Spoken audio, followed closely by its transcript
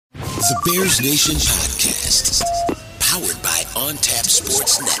The Bears Nation Podcast, powered by OnTap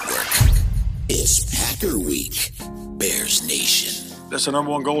Sports Network. It's Packer Week. Bears Nation. That's the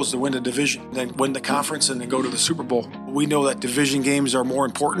number one goal, is to win the division, then win the conference, and then go to the Super Bowl. We know that division games are more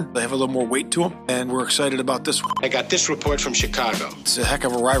important. They have a little more weight to them, and we're excited about this one. I got this report from Chicago. It's a heck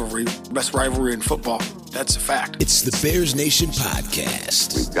of a rivalry, best rivalry in football. That's a fact. It's the Bears Nation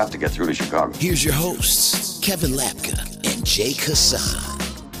Podcast. We've got to get through to Chicago. Here's your hosts, Kevin Lapka and Jake Hassan.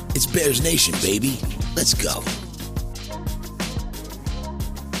 It's Bears Nation, baby. Let's go.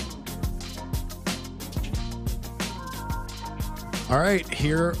 All right,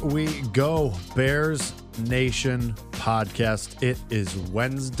 here we go. Bears Nation Podcast. It is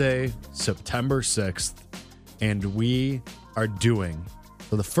Wednesday, September 6th, and we are doing,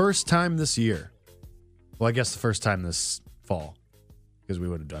 for the first time this year, well, I guess the first time this fall, because we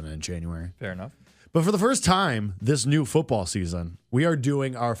would have done it in January. Fair enough. But for the first time this new football season, we are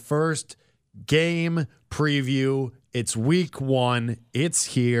doing our first game preview. It's week 1. It's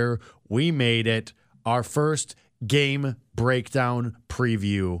here. We made it. Our first game breakdown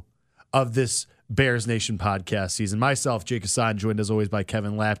preview of this Bears Nation podcast season. Myself, Jake Hassan, joined as always by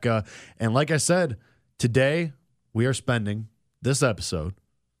Kevin Lapka. And like I said, today we are spending this episode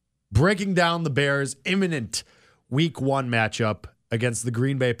breaking down the Bears' imminent week 1 matchup against the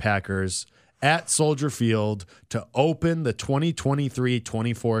Green Bay Packers at Soldier Field to open the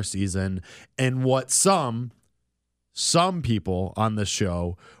 2023-24 season, and what some people on this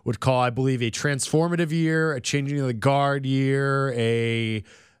show would call, I believe, a transformative year, a changing of the guard year,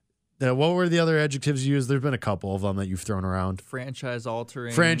 what were the other adjectives you used? There's been a couple of them that you've thrown around. Franchise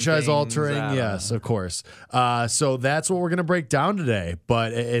altering, yes, of course. So that's what we're going to break down today,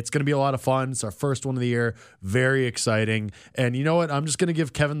 but it's going to be a lot of fun. It's our first one of the year. Very exciting. And you know what? I'm just going to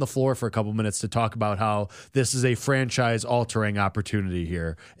give Kevin the floor for a couple minutes to talk about how this is a franchise altering opportunity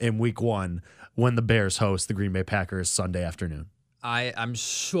here in week 1 when the Bears host the Green Bay Packers Sunday afternoon. I'm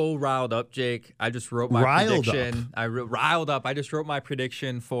so riled up, Jake. I just wrote my prediction. Riled up. I just wrote my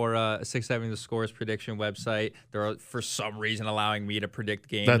prediction for 670 The Scores prediction website. They're, for some reason, allowing me to predict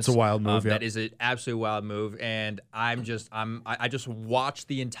games. That's a wild move. That is an absolute wild move. And I just watched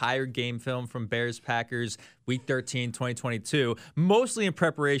the entire game film from Bears Packers Week 13, 2022, mostly in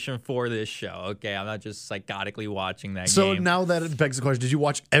preparation for this show. Okay, I'm not just psychotically watching that game. So now that it begs the question, did you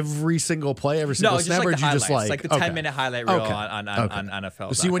watch every single play, every single snap, or did you just like the 10-minute highlight reel on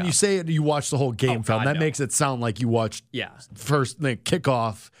NFL. See, when you say it, you watch the whole game film. That makes it sound like you watched first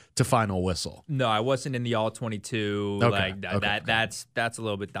kickoff to final whistle. No, I wasn't in the all 22. That's a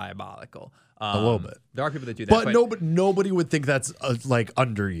little bit diabolical. A little bit. There are people that do that. But nobody would think that's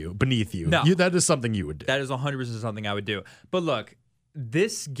under you, beneath you. No. That is something you would do. That is 100% something I would do. But look,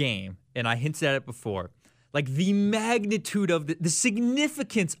 this game, and I hinted at it before, like the magnitude of the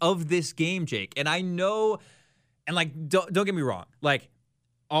significance of this game, Jake. And I know, and like, don't get me wrong, like,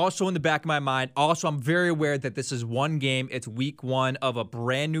 also in the back of my mind, also I'm very aware that this is one game. It's week 1 of a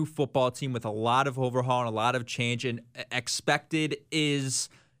brand new football team with a lot of overhaul and a lot of change, and expected is,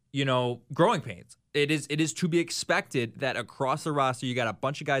 growing pains. It is to be expected that across the roster, you got a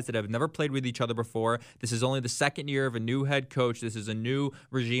bunch of guys that have never played with each other before. This is only the second year of a new head coach. This is a new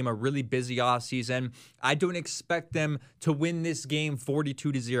regime, a really busy offseason. I don't expect them to win this game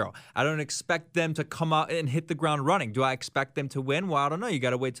 42-0. I don't expect them to come out and hit the ground running. Do I expect them to win? Well, I don't know. You got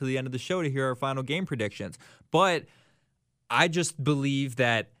to wait till the end of the show to hear our final game predictions. But I just believe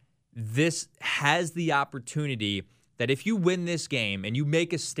that this has the opportunity that if you win this game and you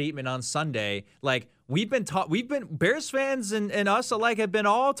make a statement on Sunday, like Bears fans and us alike have been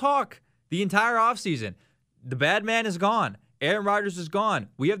all talk the entire offseason. The bad man is gone. Aaron Rodgers is gone.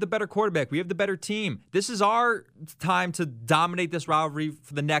 We have the better quarterback. We have the better team. This is our time to dominate this rivalry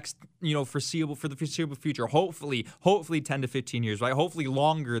for the next, foreseeable future. Hopefully 10 to 15 years, right? Hopefully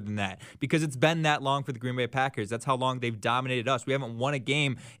longer than that, because it's been that long for the Green Bay Packers. That's how long they've dominated us. We haven't won a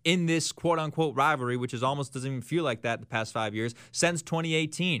game in this quote unquote rivalry, which is almost doesn't even feel like that the past 5 years, since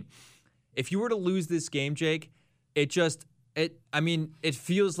 2018. If you were to lose this game, Jake, it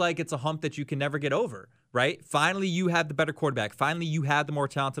feels like it's a hump that you can never get over. Right? Finally, you have the better quarterback. Finally, you have the more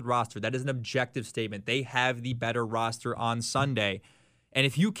talented roster. That is an objective statement. They have the better roster on Sunday. And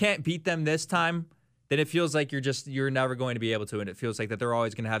if you can't beat them this time, then it feels like you're never going to be able to, and it feels like that they're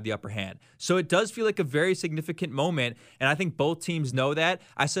always going to have the upper hand. So it does feel like a very significant moment, and I think both teams know that.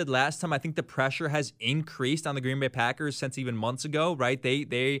 I said last time, I think the pressure has increased on the Green Bay Packers since even months ago, right?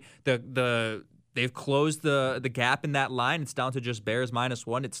 The They've closed the gap in that line. It's down to just Bears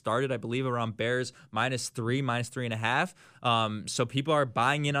 -1. It started, I believe, around Bears -3, -3.5. So people are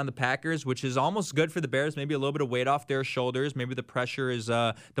buying in on the Packers, which is almost good for the Bears. Maybe a little bit of weight off their shoulders. Maybe the pressure is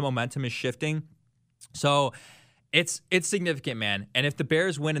the momentum is shifting. So it's significant, man. And if the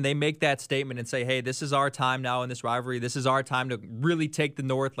Bears win and they make that statement and say, hey, this is our time now in this rivalry, this is our time to really take the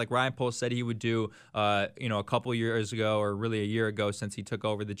North, like Ryan Poles said he would do a couple years ago, or really a year ago since he took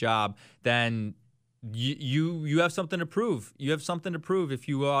over the job, then you have something to prove. You have something to prove if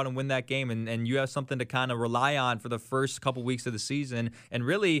you go out and win that game, and you have something to kind of rely on for the first couple weeks of the season. And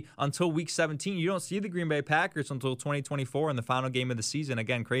really, until week 17, you don't see the Green Bay Packers until 2024 in the final game of the season.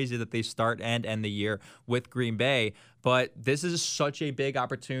 Again, crazy that they start and end the year with Green Bay. But this is such a big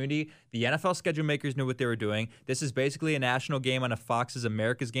opportunity. The NFL schedule makers knew what they were doing. This is basically a national game on a Fox's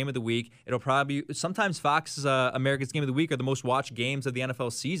America's Game of the Week. It'll probably be, sometimes Fox's America's Game of the Week are the most watched games of the NFL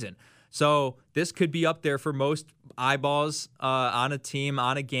season. So this could be up there for most eyeballs on a team,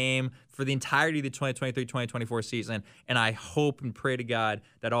 on a game for the entirety of the 2023-2024 season. And I hope and pray to God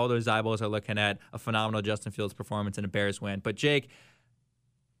that all those eyeballs are looking at a phenomenal Justin Fields performance and a Bears win. But Jake,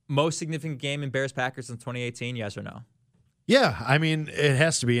 most significant game in Bears-Packers in 2018, yes or no? Yeah, I mean, it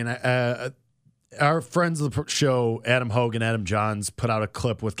has to be. And our friends of the show, Adam Hogan, Adam Johns, put out a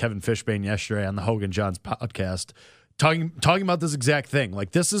clip with Kevin Fishbane yesterday on the Hogan Johns podcast talking about this exact thing.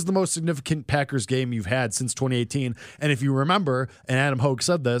 Like, this is the most significant Packers game you've had since 2018. And if you remember, and Adam Hogue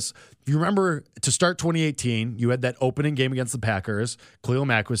said this, if you remember to start 2018, you had that opening game against the Packers. Khalil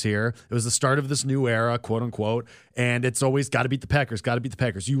Mack was here. It was the start of this new era, quote unquote. And it's always got to beat the Packers, got to beat the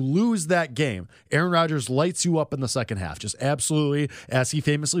Packers. You lose that game. Aaron Rodgers lights you up in the second half. Just absolutely, as he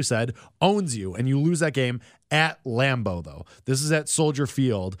famously said, owns you. And you lose that game at Lambeau, though. This is at Soldier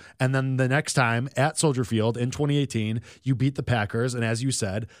Field. And then the next time at Soldier Field in 2018, you beat the Packers. And as you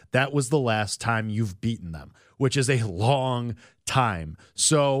said, that was the last time you've beaten them, which is a long time.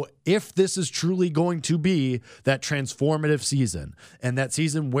 So if this is truly going to be that transformative season, and that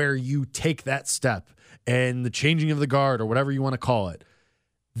season where you take that step and the changing of the guard, or whatever you want to call it,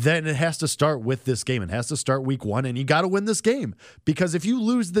 then it has to start with this game. It has to start week 1, and you got to win this game. Because if you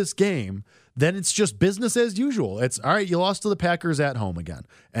lose this game, then it's just business as usual. It's, all right, you lost to the Packers at home again,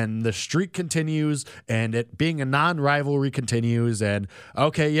 and the streak continues, and it being a non-rivalry continues, and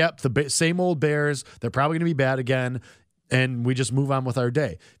okay, yep, the same old Bears, they're probably going to be bad again, and we just move on with our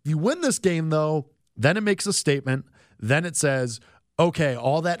day. If you win this game, though, then it makes a statement. Then it says, okay,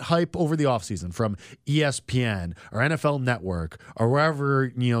 all that hype over the offseason from ESPN or NFL Network or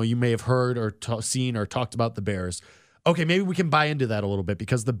wherever you may have heard or seen or talked about the Bears, okay, maybe we can buy into that a little bit,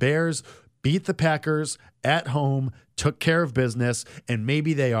 because the Bears beat the Packers at home, took care of business, and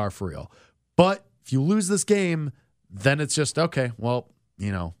maybe they are for real. But if you lose this game, then it's just, okay, well,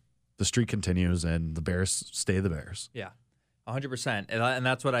 the streak continues and the Bears stay the Bears. Yeah, 100%. And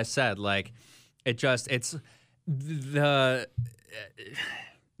that's what I said. Like, it's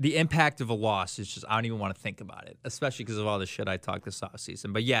the impact of a loss is just, I don't even want to think about it, especially because of all the shit I talked this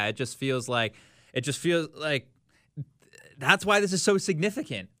offseason. But yeah, it just feels like that's why this is so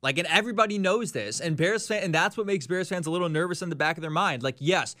significant. Like, and everybody knows this. And and that's what makes Bears fans a little nervous in the back of their mind. Like,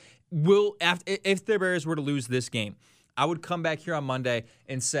 yes, if the Bears were to lose this game, I would come back here on Monday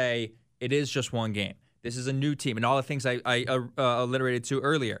and say it is just one game. This is a new team, and all the things I alliterated to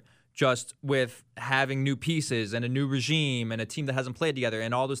earlier. Just with having new pieces and a new regime and a team that hasn't played together,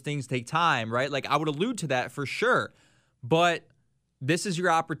 and all those things take time, right? Like, I would allude to that for sure. But this is your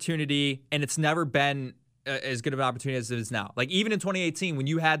opportunity, and it's never been as good of an opportunity as it is now. Like, even in 2018, when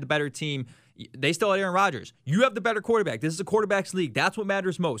you had the better team, they still had Aaron Rodgers. You have the better quarterback. This is a quarterback's league. That's what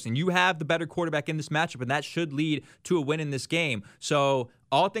matters most. And you have the better quarterback in this matchup, and that should lead to a win in this game. So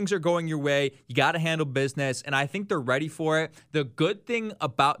all things are going your way. You got to handle business, and I think they're ready for it. The good thing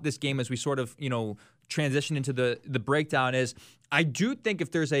about this game as we sort of, transition into the breakdown is, I do think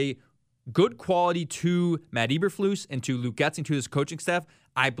if there's a good quality to Matt Eberflus and to Luke Getsy and to his coaching staff,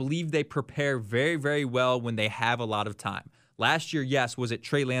 I believe they prepare very, very well when they have a lot of time. Last year, yes, was it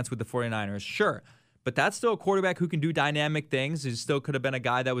Trey Lance with the 49ers? Sure. But that's still a quarterback who can do dynamic things. He still could have been a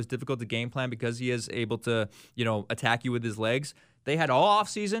guy that was difficult to game plan because he is able to, attack you with his legs. They had all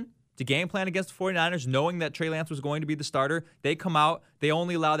offseason to game plan against the 49ers, knowing that Trey Lance was going to be the starter. They come out. They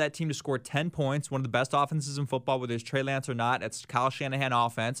only allow that team to score 10 points, one of the best offenses in football, whether it's Trey Lance or not. It's Kyle Shanahan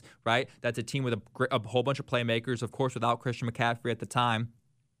offense, right? That's a team with a whole bunch of playmakers, of course, without Christian McCaffrey at the time.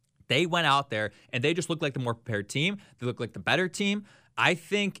 They went out there, and they just looked like the more prepared team. They looked like the better team. I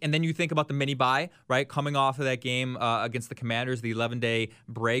think, and then you think about the mini bye, right? Coming off of that game against the Commanders, the 11-day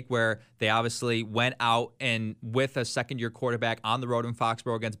break where they obviously went out and with a second-year quarterback on the road in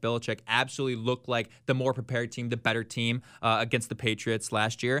Foxborough against Belichick, absolutely looked like the more prepared team, the better team against the Patriots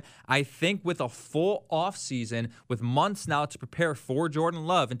last year. I think with a full offseason, with months now to prepare for Jordan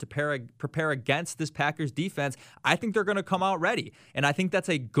Love and to prepare against this Packers defense, I think they're going to come out ready. And I think that's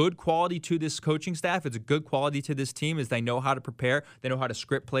a good quality to this coaching staff. It's a good quality to this team is they know how to prepare. They know how to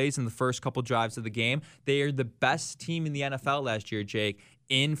script plays in the first couple drives of the game. They are the best team in the NFL last year, Jake,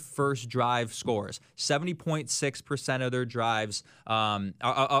 in first drive scores. 70.6% of their drives,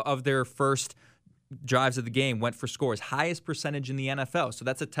 of their first drives of the game went for scores. Highest percentage in the NFL. So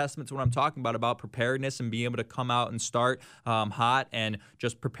that's a testament to what I'm talking about preparedness and being able to come out and start hot and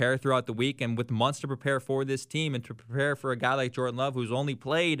just prepare throughout the week. And with months to prepare for this team and to prepare for a guy like Jordan Love who's only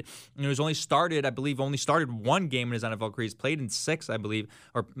played, who's only started one game in his NFL career. He's played in 6, I believe,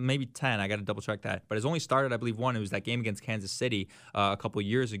 or maybe 10. I got to double check that. But has only started, I believe, 1. It was that game against Kansas City a couple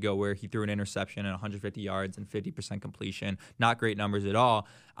years ago where he threw an interception and 150 yards and 50% completion. Not great numbers at all.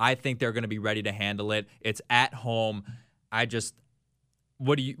 I think they're going to be ready to handle it. It's at home.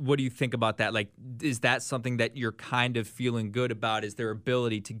 What do you think about that? Like, is that something that you're kind of feeling good about? Is their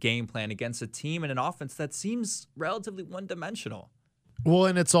ability to game plan against a team and an offense that seems relatively one-dimensional? Well,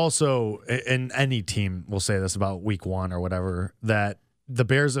 and it's also, and any team will say this about week 1 or whatever, that the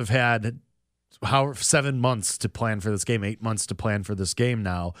Bears have had 7 months to plan for this game, 8 months to plan for this game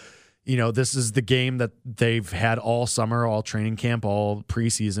now. This is the game that they've had all summer, all training camp, all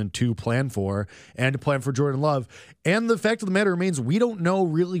preseason to plan for and to plan for Jordan Love. And the fact of the matter remains, we don't know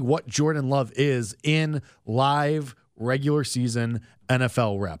really what Jordan Love is in live regular season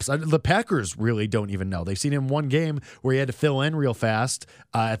NFL reps. The Packers really don't even know. They've seen him one game where he had to fill in real fast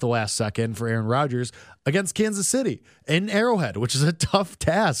at the last second for Aaron Rodgers against Kansas City in Arrowhead, which is a tough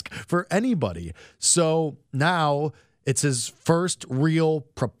task for anybody. So now it's his first real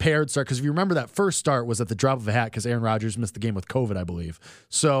prepared start. Because if you remember, that first start was at the drop of a hat because Aaron Rodgers missed the game with COVID, I believe.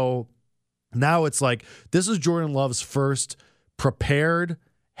 So now it's like, this is Jordan Love's first prepared,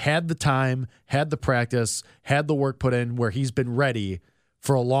 had the time, had the practice, had the work put in where he's been ready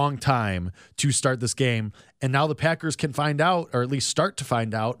for a long time to start this game. And now the Packers can find out, or at least start to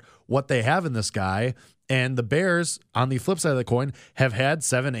find out, what they have in this guy. And the Bears, on the flip side of the coin, have had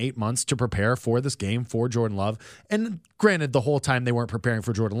 7-8 months to prepare for this game for Jordan Love. And granted, the whole time they weren't preparing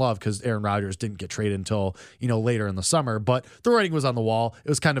for Jordan Love because Aaron Rodgers didn't get traded until, later in the summer. But the writing was on the wall. It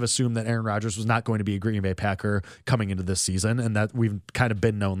was kind of assumed that Aaron Rodgers was not going to be a Green Bay Packer coming into this season, and that we've kind of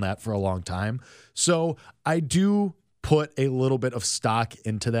been known that for a long time. So I do put a little bit of stock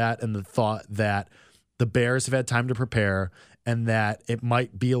into that and the thought that the Bears have had time to prepare and that it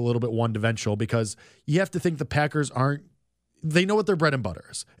might be a little bit one-dimensional because you have to think the Packers they know what their bread and butter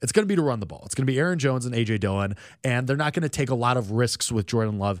is. It's going to be to run the ball. It's going to be Aaron Jones and A.J. Dillon, and they're not going to take a lot of risks with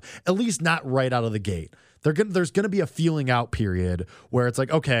Jordan Love, at least not right out of the gate. There's going to be a feeling out period where it's like,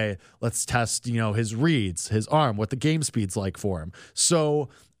 okay, let's test, his reads, his arm, what the game speed's like for him. So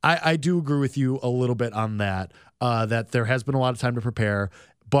I do agree with you a little bit on that, that there has been a lot of time to prepare,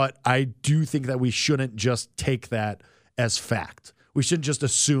 but I do think that we shouldn't just take that as fact. We shouldn't just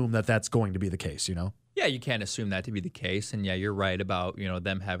assume that that's going to be the case, Yeah, you can't assume that to be the case. And yeah, you're right about,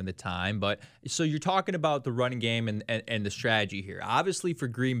 them having the time. But so you're talking about the running game and the strategy here. Obviously for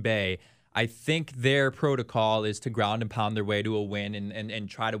Green Bay, I think their protocol is to ground and pound their way to a win and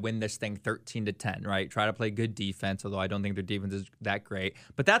try to win this thing 13-10, right? Try to play good defense, although I don't think their defense is that great.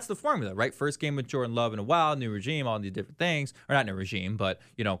 But that's the formula, right? First game with Jordan Love in a while, new regime, all these different things. Or not new regime, but,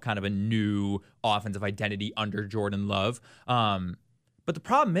 kind of a new offensive identity under Jordan Love. But the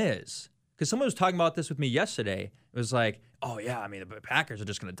problem is, because someone was talking about this with me yesterday, it was like, oh, yeah, I mean, the Packers are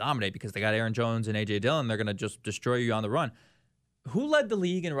just going to dominate because they got Aaron Jones and A.J. Dillon. They're going to just destroy you on the run. Who led the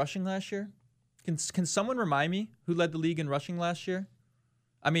league in rushing last year? Can someone remind me who led the league in rushing last year?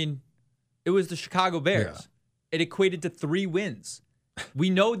 I mean, it was the Chicago Bears. Yeah. It equated to 3 wins.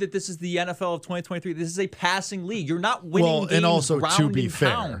 We know that this is the NFL of 2023. This is a passing league. You're not winning games. And also, to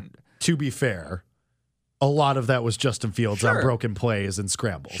be fair, a lot of that was Justin Fields on broken plays and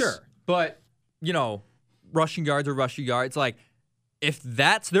scrambles. Sure, but rushing yards are rushing yards. Like, if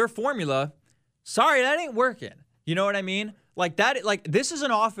that's their formula, sorry, that ain't working. You know what I mean? Like that, this is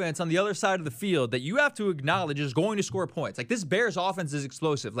an offense on the other side of the field that you have to acknowledge is going to score points. Like, this Bears offense is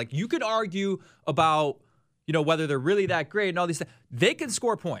explosive. Like, you could argue about, whether they're really that great and all these things. They can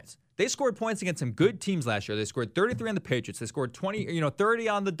score points. They scored points against some good teams last year. They scored 33 on the Patriots. They scored 30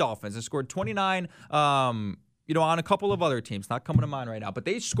 on the Dolphins. They scored 29, on a couple of other teams, not coming to mind right now, but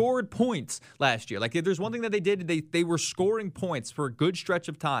they scored points last year. Like, if there's one thing that they did, they were scoring points for a good stretch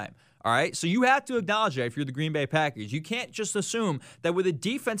of time. All right, so you have to acknowledge that if you're the Green Bay Packers. You can't just assume that with a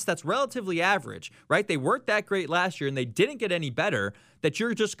defense that's relatively average, right? They weren't that great last year and they didn't get any better, that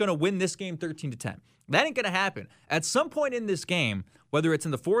you're just going to win this game 13-10. That ain't going to happen. At some point in this game, whether it's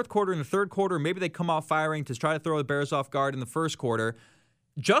in the fourth quarter, in the third quarter, maybe they come out firing to try to throw the Bears off guard in the first quarter,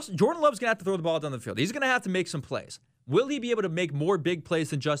 Jordan Love's going to have to throw the ball down the field. He's going to have to make some plays. Will he be able to make more big plays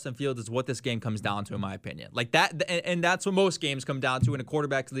than Justin Fields is what this game comes down to, in my opinion. Like that, and that's what most games come down to in a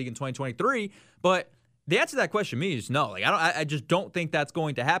quarterback league in 2023. But the answer to that question to me is no. Like I just don't think that's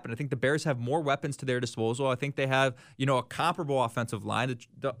going to happen. I think the Bears have more weapons to their disposal. I think they have, a comparable offensive line.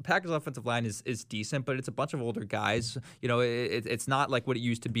 The Packers' offensive line is decent, but it's a bunch of older guys. It's not like what it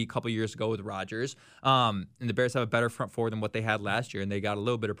used to be a couple years ago with Rodgers. And the Bears have a better front four than what they had last year, and they got a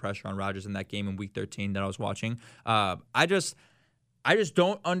little bit of pressure on Rodgers in that game in Week 13 that I was watching. I just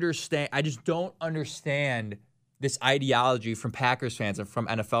don't understand. I just don't understand this ideology from Packers fans and from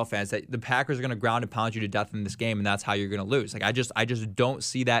NFL fans that the Packers are going to ground and pound you to death in this game, and that's how you're going to lose. Like I just don't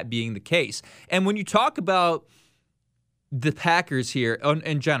see that being the case. And when you talk about the Packers here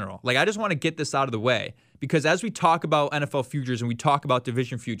in general, like I just want to get this out of the way, because as we talk about NFL futures and we talk about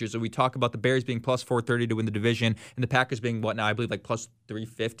division futures and we talk about the Bears being plus 430 to win the division and the Packers being what now, I believe like plus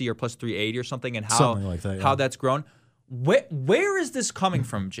 350 or plus 380 or something, and how that's grown. Where is this coming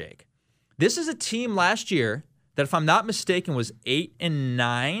from, Jake? This is a team last year that, if I'm not mistaken, was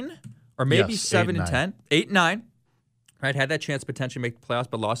 8-9 or maybe 7-10. 8-9, right? Had that chance to potentially make the playoffs,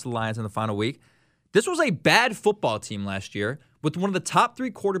 but lost to the Lions in the final week. This was a bad football team last year with one of the top 3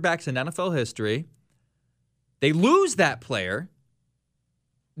 quarterbacks in NFL history. They lose that player.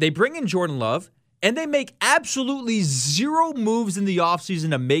 They bring in Jordan Love, and they make absolutely zero moves in the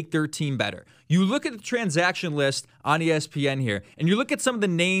offseason to make their team better. You look at the transaction list on ESPN here, and you look at some of the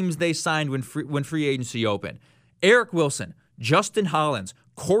names they signed when free agency opened. Eric Wilson, Justin Hollins,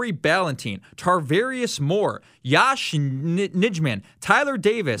 Corey Ballentine, Tarvarius Moore, Yash Nijman, Tyler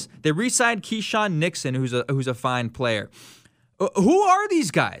Davis. They re-signed Keyshawn Nixon, who's a fine player. Who are these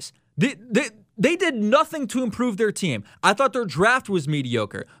guys? They did nothing to improve their team. I thought their draft was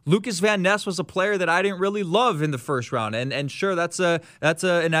mediocre. Lucas Van Ness was a player that I didn't really love in the first round, and sure, that's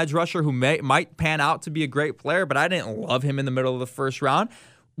an edge rusher who might pan out to be a great player, but I didn't love him in the middle of the first round.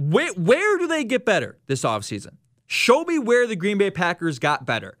 Where do they get better this offseason? Show me where the Green Bay Packers got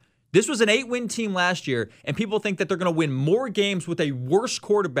better. This was an 8-win team last year, and people think that they're going to win more games with a worse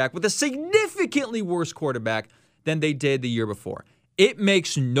quarterback, with a significantly worse quarterback than they did the year before. It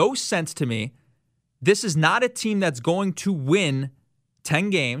makes no sense to me. This is not a team that's going to win 10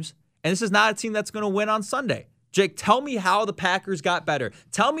 games, and this is not a team that's going to win on Sunday. Jake, tell me how the Packers got better.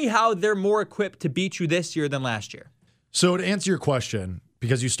 Tell me how they're more equipped to beat you this year than last year. So to answer your question,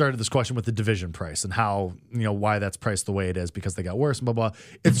 because you started this question with the division price and how, why that's priced the way it is because they got worse and blah, blah.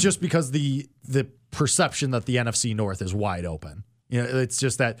 It's just because the perception that the NFC North is wide open. It's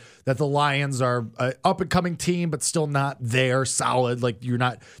just that the Lions are an up-and-coming team, but still not there solid. Like, you're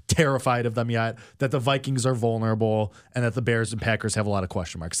not terrified of them yet. That the Vikings are vulnerable, and that the Bears and Packers have a lot of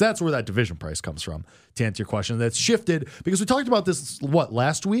question marks. That's where that division price comes from, to answer your question. That's shifted because we talked about this,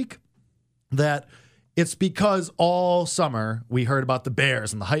 last week? That it's because all summer we heard about the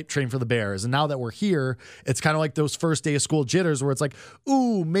Bears and the hype train for the Bears. And now that we're here, it's kind of like those first day of school jitters where it's like,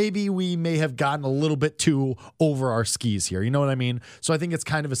 ooh, maybe we may have gotten a little bit too over our skis here. You know what I mean? So I think it's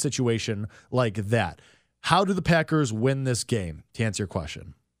kind of a situation like that. How do the Packers win this game, to answer your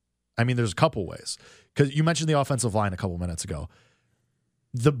question? I mean, there's a couple ways. Because you mentioned the offensive line a couple minutes ago.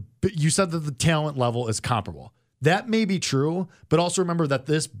 You said that the talent level is comparable. That may be true, but also remember that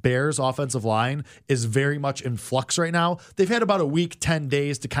this Bears offensive line is very much in flux right now. They've had about a week, 10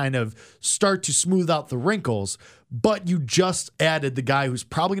 days to kind of start to smooth out the wrinkles, but you just added the guy who's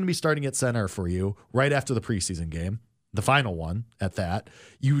probably going to be starting at center for you right after the preseason game, the final one at that.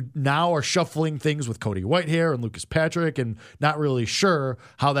 You now are shuffling things with Cody Whitehair and Lucas Patrick and not really sure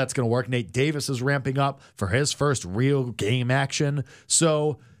how that's going to work. Nate Davis is ramping up for his first real game action.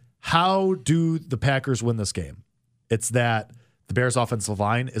 So how do the Packers win this game? It's that the Bears offensive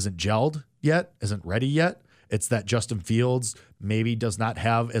line isn't gelled yet, isn't ready yet. It's that Justin Fields maybe does not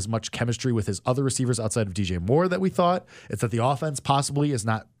have as much chemistry with his other receivers outside of DJ Moore that we thought. It's that the offense possibly is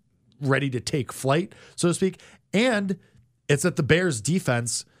not ready to take flight, so to speak. And it's that the Bears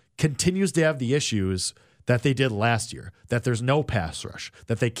defense continues to have the issues that they did last year, that there's no pass rush,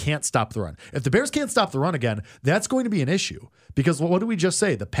 that they can't stop the run. If the Bears can't stop the run again, that's going to be an issue because what did we just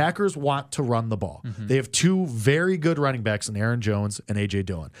say? The Packers want to run the ball. They have two very good running backs in Aaron Jones and A.J.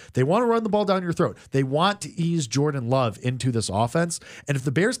 Dillon. They want to run the ball down your throat. They want to ease Jordan Love into this offense. And if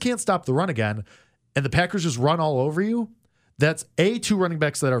the Bears can't stop the run again and the Packers just run all over you, that's two running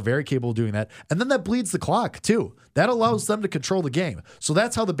backs that are very capable of doing that. And then that bleeds the clock too. That allows them to control the game. So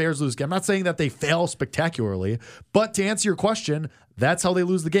that's how the Bears lose. I'm not saying that they fail spectacularly, but to answer your question, that's how they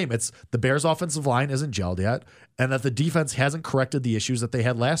lose the game. It's the Bears offensive line isn't gelled yet, and that the defense hasn't corrected the issues that they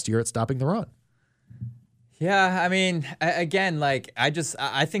had last year at stopping the run. Yeah, I mean, again, like I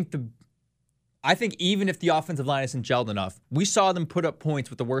think even if the offensive line isn't gelled enough, we saw them put up points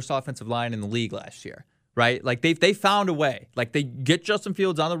with the worst offensive line in the league last year. Right? Like they found a way. Like they get Justin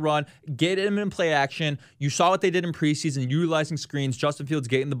Fields on the run, get him in play action. You saw what they did in preseason, utilizing screens, Justin Fields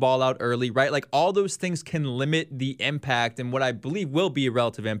getting the ball out early, right? Like all those things can limit the impact and what I believe will be a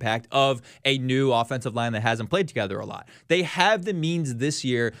relative impact of a new offensive line that hasn't played together a lot. They have the means this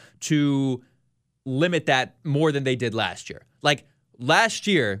year to limit that more than they did last year. Like last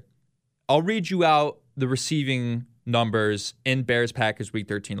year, I'll read you out the receiving numbers in Bears-Packers Week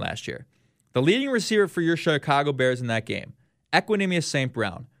 13 last year. The leading receiver for your Chicago Bears in that game, Equanimeous St.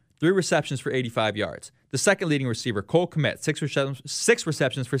 Brown, 3 receptions for 85 yards. The second leading receiver, Cole Kmet, 6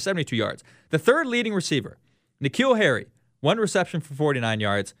 receptions for 72 yards. The third leading receiver, N'Keal Harry, 1 reception for 49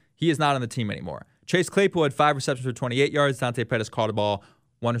 yards. He is not on the team anymore. Chase Claypool had 5 receptions for 28 yards. Dante Pettis caught a ball,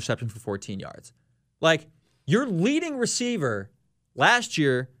 1 reception for 14 yards. Like, your leading receiver last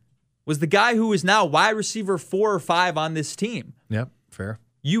year was the guy who is now wide receiver 4 or 5 on this team. Yep, fair.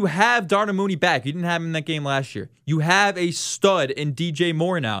 You have Darnell Mooney back. You didn't have him in that game last year. You have a stud in DJ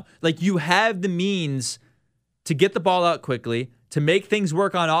Moore now. Like, you have the means to get the ball out quickly, to make things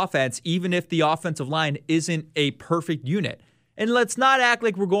work on offense, even if the offensive line isn't a perfect unit. And let's not act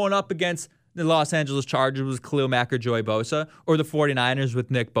like we're going up against the Los Angeles Chargers with Khalil Mack or Joey Bosa, or the 49ers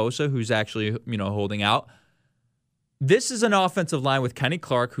with Nick Bosa, who's actually, holding out. This is an offensive line with Kenny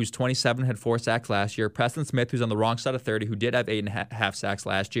Clark, who's 27, had 4 sacks last year. Preston Smith, who's on the wrong side of 30, who did have 8.5 sacks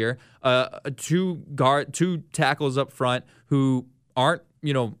last year. 2 tackles up front who aren't,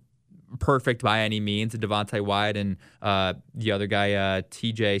 perfect by any means. Devontae Wyatt and the other guy,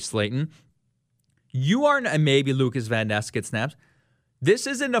 TJ Slayton. You aren't, and maybe Lucas Van Ness gets snaps. This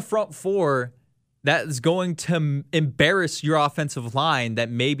isn't a front four that is going to embarrass your offensive line that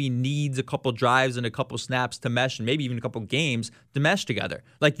maybe needs a couple drives and a couple snaps to mesh and maybe even a couple games to mesh together.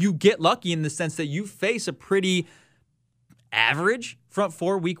 Like, you get lucky in the sense that you face a pretty average front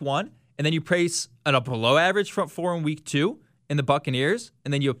four week 1, and then you face a below average front four in week 2 in the Buccaneers,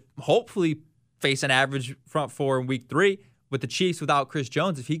 and then you hopefully face an average front four in week 3 with the Chiefs without Chris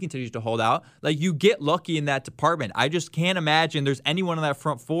Jones if he continues to hold out. Like, you get lucky in that department. I just can't imagine there's anyone in that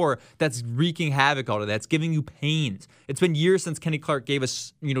front four that's wreaking havoc out of that, that's giving you pains. It's been years since Kenny Clark gave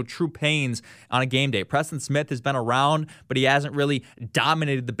us, true pains on a game day. Preston Smith has been around, but he hasn't really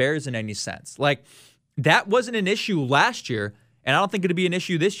dominated the Bears in any sense. Like, that wasn't an issue last year, and I don't think it'll be an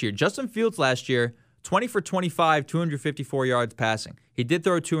issue this year. Justin Fields last year, 20 for 25, 254 yards passing. He did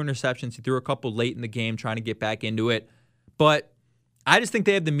throw 2 interceptions. He threw a couple late in the game trying to get back into it. But I just think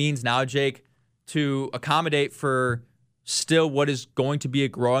they have the means now, Jake, to accommodate for still what is going to be a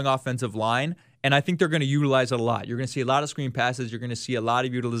growing offensive line. And I think they're going to utilize it a lot. You're going to see a lot of screen passes. You're going to see a lot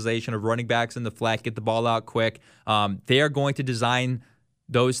of utilization of running backs in the flat, get the ball out quick. They are going to design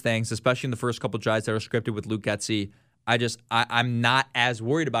those things, especially in the first couple drives that are scripted with Luke Getsy. I'm not as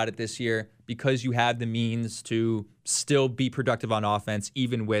worried about it this year because you have the means to still be productive on offense,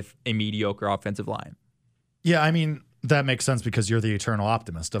 even with a mediocre offensive line. Yeah, I mean, that makes sense because you're the eternal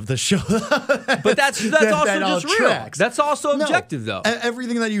optimist of this show. But that's also just real. Tracks. That's also objective, though.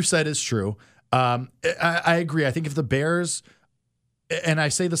 Everything that you said is true. I agree. I think if the Bears, and I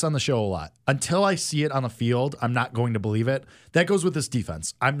say this on the show a lot, until I see it on the field, I'm not going to believe it. That goes with this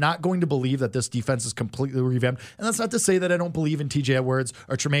defense. I'm not going to believe that this defense is completely revamped. And that's not to say that I don't believe in TJ Edwards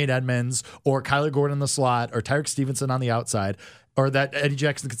or Tremaine Edmonds or Kyler Gordon in the slot or Tyreek Stevenson on the outside, or that Eddie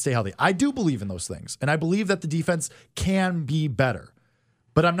Jackson could stay healthy. I do believe in those things. And I believe that the defense can be better.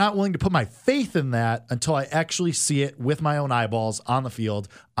 But I'm not willing to put my faith in that until I actually see it with my own eyeballs on the field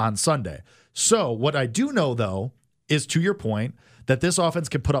on Sunday. So what I do know, though, is, to your point, that this offense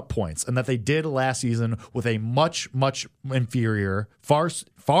can put up points, and that they did last season with a much, much inferior,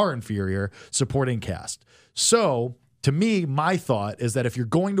 far inferior supporting cast. So to me, my thought is that if you're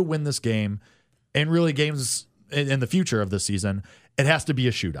going to win this game, and really games in the future of this season, it has to be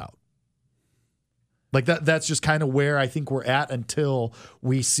a shootout. Like that's just kind of where I think we're at until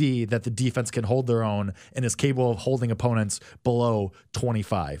we see that the defense can hold their own and is capable of holding opponents below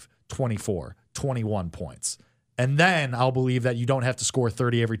 25, 24, 21 points. And then I'll believe that you don't have to score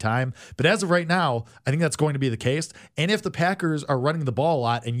 30 every time. But as of right now, I think that's going to be the case. And if the Packers are running the ball a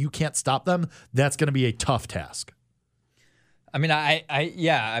lot and you can't stop them, that's going to be a tough task. I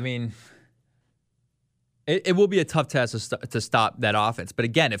mean, it will be a tough task to stop that offense. But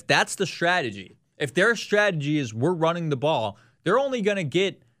again, if that's the strategy, if their strategy is we're running the ball, they're only going to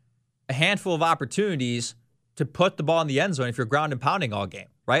get a handful of opportunities to put the ball in the end zone if you're ground and pounding all game,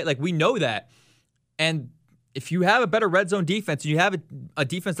 right? Like, we know that. And if you have a better red zone defense and you have a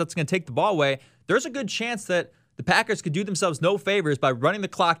defense that's going to take the ball away, there's a good chance that the Packers could do themselves no favors by running the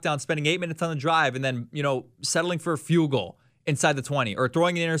clock down, spending 8 minutes on the drive, and then, settling for a field goal inside the 20, or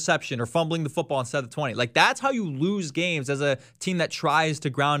throwing an interception, or fumbling the football inside the 20. Like, that's how you lose games as a team that tries to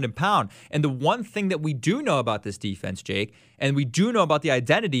ground and pound. And the one thing that we do know about this defense, Jake, and we do know about the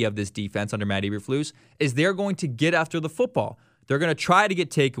identity of this defense under Matt Eberflus, is they're going to get after the football. They're going to try to get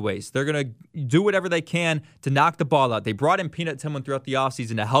takeaways. They're going to do whatever they can to knock the ball out. They brought in Peanut Tillman throughout the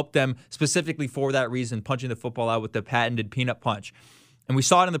offseason to help them specifically for that reason, punching the football out with the patented peanut punch. And we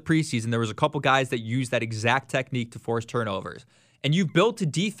saw it in the preseason. There was a couple guys that used that exact technique to force turnovers. And you've built a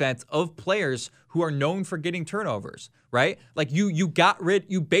defense of players who are known for getting turnovers, right? Like, you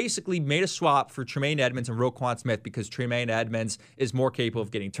basically made a swap for Tremaine Edmonds and Roquan Smith because Tremaine Edmonds is more capable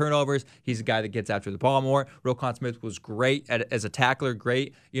of getting turnovers. He's a guy that gets after the ball more. Roquan Smith was great as a tackler,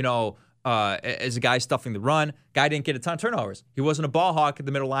 great, as a guy stuffing the run. Guy didn't get a ton of turnovers. He wasn't a ball hawk at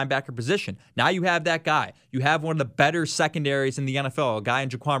the middle linebacker position. Now you have that guy. You have one of the better secondaries in the NFL, a guy in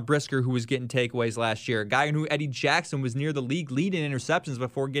Jaquan Brisker who was getting takeaways last year, a guy who Eddie Jackson was near the league lead in interceptions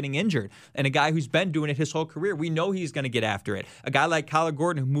before getting injured, and a guy who's been doing it his whole career. We know he's going to get after it. A guy like Kyler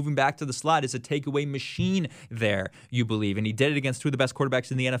Gordon, who moving back to the slot, is a takeaway machine there, you believe, and he did it against two of the best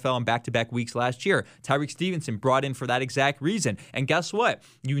quarterbacks in the NFL in back-to-back weeks last year. Tyreek Stevenson brought in for that exact reason. And guess what?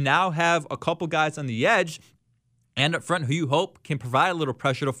 You now have a couple guys on the edge and up front who you hope can provide a little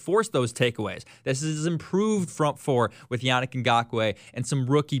pressure to force those takeaways. This is improved front four with Yannick Ngakoue and some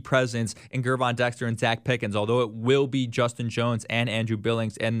rookie presence in Gervon Dexter and Zach Pickens, although it will be Justin Jones and Andrew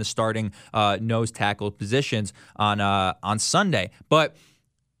Billings in the starting nose tackle positions on Sunday. But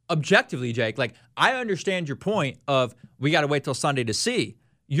objectively, Jake, like, I understand your point of we got to wait till Sunday to see.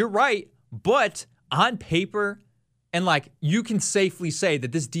 You're right, but on paper, and like, you can safely say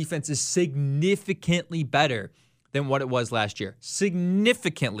that this defense is significantly better than what it was last year.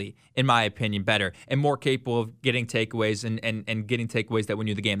 Significantly, in my opinion, better and more capable of getting takeaways and getting takeaways that win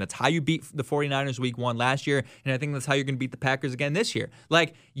you the game. That's how you beat the 49ers week one last year, and I think that's how you're going to beat the Packers again this year.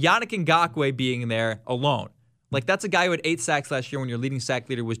 Like, Yannick Ngakoue being there alone. Like, that's a guy who had 8 sacks last year when your leading sack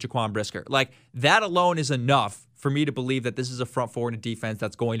leader was Jaquan Brisker. Like, that alone is enough for me to believe that this is a front four and a defense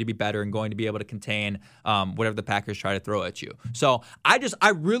that's going to be better and going to be able to contain whatever the Packers try to throw at you. So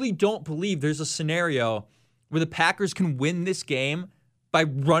I really don't believe there's a scenario where the Packers can win this game by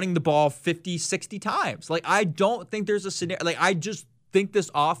running the ball 50, 60 times. Like, I don't think there's a scenario. Like, I just think this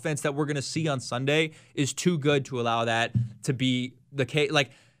offense that we're going to see on Sunday is too good to allow that to be the case.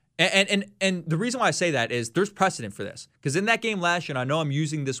 Like, and the reason why I say that is there's precedent for this. Because in that game last year, and I know I'm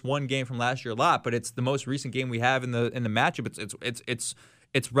using this one game from last year a lot, but it's the most recent game we have in the matchup.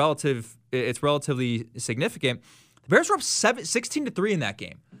 It's relatively significant. The Bears were up 16-3 in that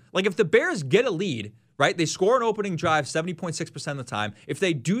game. Like, if the Bears get a lead, right, they score an opening drive 70.6% of the time. If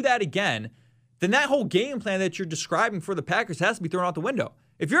they do that again, then that whole game plan that you're describing for the Packers has to be thrown out the window.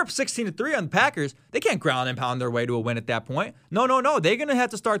 If you're up 16-3 on the Packers, they can't ground and pound their way to a win at that point. No. They're going to have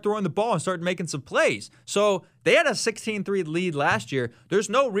to start throwing the ball and start making some plays. So they had a 16-3 lead last year. There's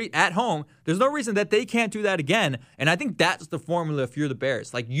no at home. There's no reason that they can't do that again. And I think that's the formula if you're the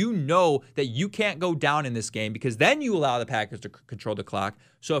Bears. Like, you know that you can't go down in this game because then you allow the Packers to control the clock.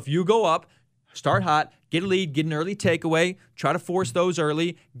 So if you go up, start hot, get a lead, get an early takeaway, try to force those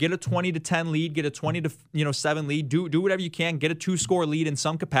early, get a 20-10 lead, get a 20-7 lead, do whatever you can, get a 2-score lead in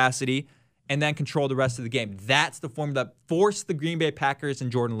some capacity, and then control the rest of the game. That's the formula that forced the Green Bay Packers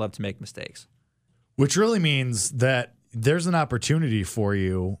and Jordan Love to make mistakes. Which really means that there's an opportunity for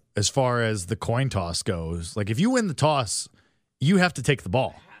you as far as the coin toss goes. Like, if you win the toss, you have to take the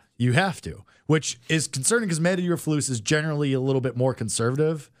ball. You have to, which is concerning because Matt Eberflus is generally a little bit more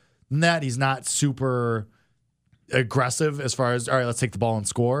conservative. That he's not super aggressive as far as, all right, let's take the ball and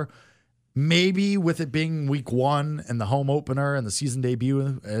score. Maybe with it being week one and the home opener and the season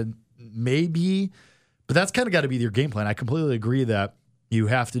debut, maybe. But that's kind of got to be your game plan. I completely agree that you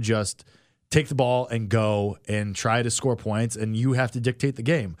have to just take the ball and go and try to score points, and you have to dictate the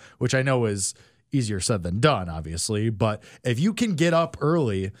game, which I know is easier said than done, obviously. But if you can get up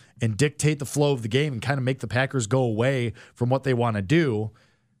early and dictate the flow of the game and kind of make the Packers go away from what they want to do,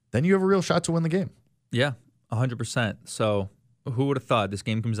 then you have a real shot to win the game. Yeah, 100%. So who would have thought this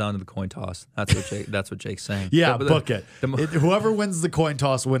game comes down to the coin toss? That's what Jake's saying. Yeah, book it. Whoever wins the coin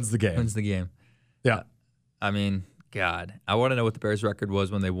toss wins the game. Wins the game. Yeah. I mean, God, I want to know what the Bears' record was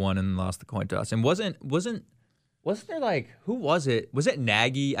when they won and lost the coin toss. And wasn't there like, who was it? Was it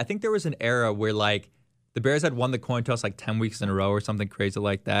Nagy? I think there was an era where like the Bears had won the coin toss like 10 weeks in a row or something crazy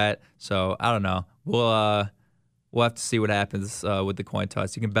like that. So I don't know. We'll have to see what happens with the coin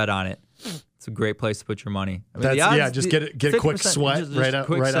toss. You can bet on it. It's a great place to put your money. I mean, just get a quick sweat just right out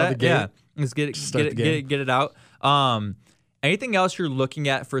of the gate. Yeah, just get it out. Anything else you're looking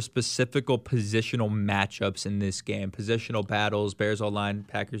at for specific positional matchups in this game? Positional battles, Bears O-line,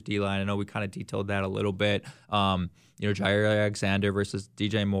 Packers D-line. I know we kind of detailed that a little bit. Jaire Alexander versus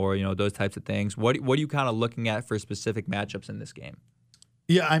DJ Moore, those types of things. What are you kind of looking at for specific matchups in this game?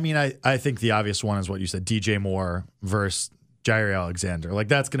 Yeah, I mean, I think the obvious one is what you said, DJ Moore versus Jaire Alexander. Like,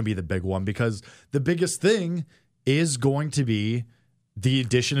 that's going to be the big one because the biggest thing is going to be the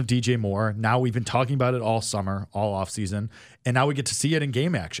addition of DJ Moore. Now we've been talking about it all summer, all offseason, and now we get to see it in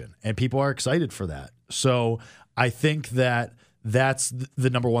game action, and people are excited for that. So I think that that's the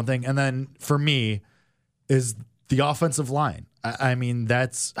number one thing. And then for me is the offensive line. I mean,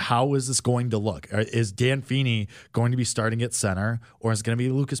 how is this going to look? Is Dan Feeney going to be starting at center, or is it going to be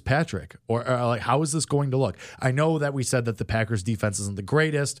Lucas Patrick? Or like, how is this going to look? I know that we said that the Packers defense isn't the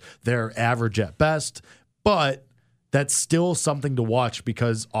greatest. They're average at best, but that's still something to watch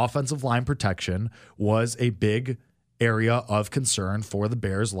because offensive line protection was a big area of concern for the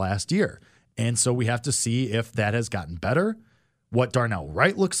Bears last year. And so we have to see if that has gotten better, what Darnell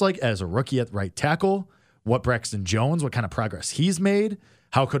Wright looks like as a rookie at right tackle, what Braxton Jones, what kind of progress he's made,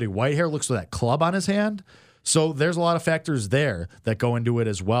 how Cody Whitehair looks with that club on his hand. So there's a lot of factors there that go into it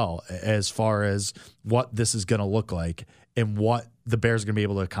as well, as far as what this is going to look like and what the Bears are going to be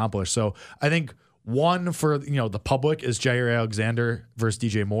able to accomplish. So I think one for the public is Jaire Alexander versus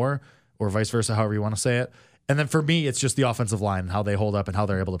DJ Moore, or vice versa, however you want to say it. And then for me, it's just the offensive line and how they hold up and how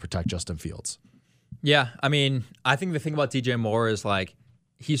they're able to protect Justin Fields. Yeah, I mean, I think the thing about DJ Moore is like,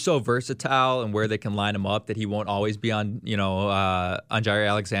 he's so versatile and where they can line him up that he won't always be on Jaire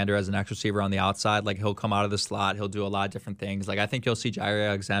Alexander as an X receiver on the outside. Like, he'll come out of the slot. He'll do a lot of different things. Like, I think you'll see Jaire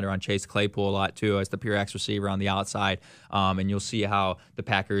Alexander on Chase Claypool a lot too as the pure X receiver on the outside. And you'll see how the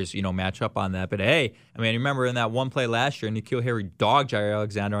Packers, match up on that. But hey, I mean, remember in that one play last year, N'Keal Harry dogged Jaire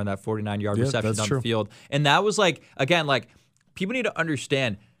Alexander on that 49-yard reception down the field. And that was like, again, like, people need to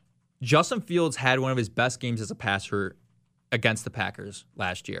understand Justin Fields had one of his best games as a passer against the Packers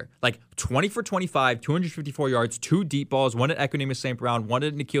last year. Like 20 for 25, 254 yards, 2 deep balls, one at Equanimeous St. Brown, one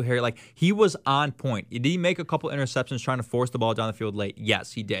at N'Keal Harry. Like, he was on point. Did he make a couple interceptions trying to force the ball down the field late?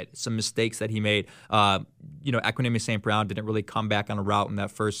 Yes, he did. Some mistakes that he made. Equanimeous St. Brown didn't really come back on a route in that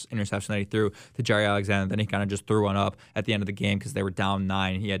first interception that he threw to Jaire Alexander. Then he kind of just threw one up at the end of the game because they were down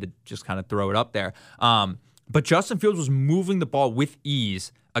 9. He had to just kind of throw it up there. But Justin Fields was moving the ball with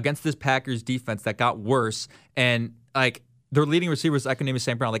ease against this Packers defense that got worse. And, like, their leading receiver is Equanimeous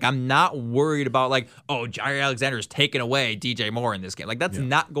St. Brown. Like, I'm not worried about, like, Jaire Alexander is taking away DJ Moore in this game. Like, that's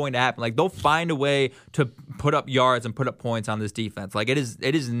not going to happen. Like, they'll find a way to put up yards and put up points on this defense. Like, it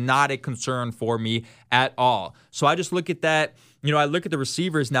is not a concern for me at all. So I just look at that. I look at the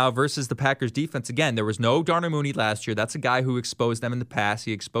receivers now versus the Packers defense. Again, there was no Darnell Mooney last year. That's a guy who exposed them in the past.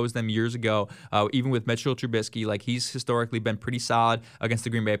 He exposed them years ago, even with Mitchell Trubisky. Like, he's historically been pretty solid against the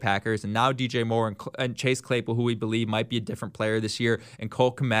Green Bay Packers. And now DJ Moore and Chase Claypool, who we believe might be a different player this year, and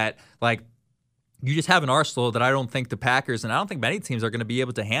Cole Kmet. Like, you just have an arsenal that I don't think the Packers, and I don't think many teams are going to be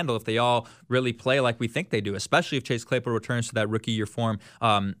able to handle if they all really play like we think they do, especially if Chase Claypool returns to that rookie year form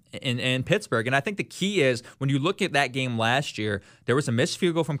in Pittsburgh. And I think the key is, when you look at that game last year, there was a missed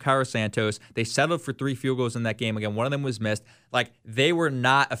field goal from Cairo Santos. They settled for 3 field goals in that game. Again, one of them was missed. Like, they were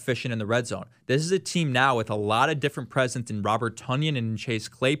not efficient in the red zone. This is a team now with a lot of different presence in Robert Tonyan and Chase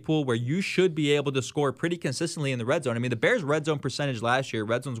Claypool, where you should be able to score pretty consistently in the red zone. I mean, the Bears' red zone percentage last year,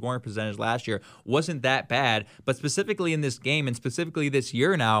 red zone scoring percentage last year, wasn't that bad. But specifically in this game, and specifically this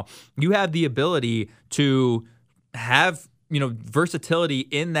year now, you have the ability to have versatility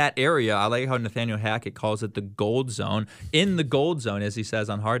in that area. I like how Nathaniel Hackett calls it the gold zone. In the gold zone, as he says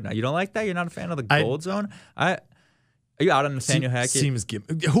on Hard Night. You don't like that? You're not a fan of the gold zone? Are you out on Nathaniel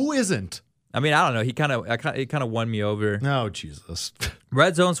Hackett? Who isn't? I mean, I don't know. He kind of won me over. Oh, Jesus.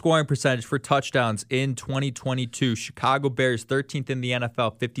 Red zone scoring percentage for touchdowns in 2022. Chicago Bears 13th in the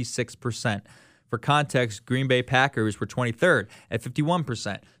NFL, 56%. For context, Green Bay Packers were 23rd at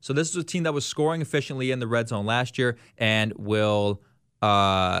 51%. So this is a team that was scoring efficiently in the red zone last year and will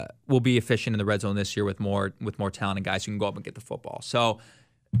be efficient in the red zone this year with more talented guys who can go up and get the football. So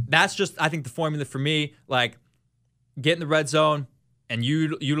that's just, I think, the formula for me. Like, get in the red zone and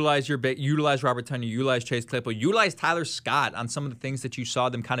utilize Robert Tonyan, utilize Chase Claypool, utilize Tyler Scott on some of the things that you saw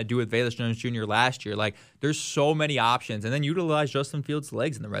them kind of do with Velus Jones Jr. last year. Like, there's so many options. And then utilize Justin Fields'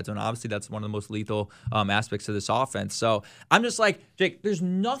 legs in the red zone. Obviously, that's one of the most lethal aspects of this offense. So I'm just like, Jake, there's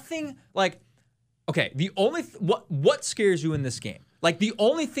nothing like, okay, the only what scares you in this game? Like, the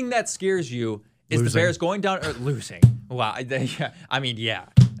only thing that scares you is losing. The Bears going down or losing. Wow. I mean,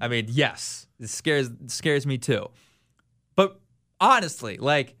 yes. It scares me too. But honestly,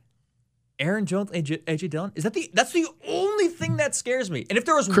 like, Aaron Jones, AJ Dillon, that's the only thing that scares me. And if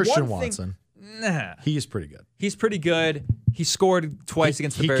there was Christian one Watson, thing, he's pretty good. He's pretty good. He scored twice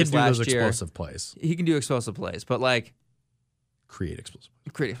against the Bears last year. He can do those explosive plays. He can do explosive plays, but like, create explosive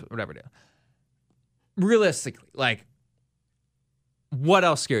whatever. Realistically, like, what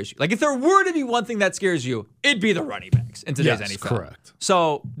else scares you? Like, if there were to be one thing that scares you, it'd be the running backs in today's NFL. Correct.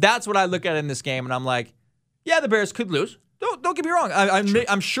 So that's what I look at in this game, and I'm like, yeah, the Bears could lose. Don't get me wrong.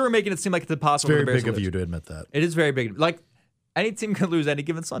 I'm sure making it seem like it's impossible. It's very for the Bears big of to lose. you to admit that. It is very big. Like, any team can lose any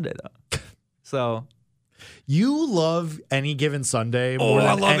given Sunday, though. So you love any given Sunday.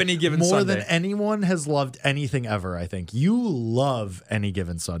 I love any given Sunday more than anyone has loved anything ever. I think you love any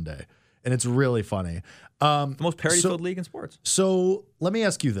given Sunday, and it's really funny. The most parity-filled league in sports. So let me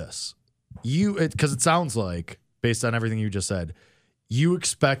ask you this: because it sounds like, based on everything you just said, you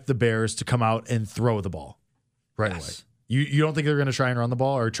expect the Bears to come out and throw the ball right away. You don't think they're going to try and run the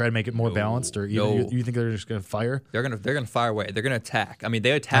ball or try to make it more balanced, or you think they're just going to fire? They're going to fire away. They're going to attack. I mean,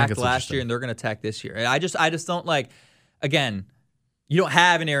 they attacked last year, and they're going to attack this year. And I just don't like. Again, you don't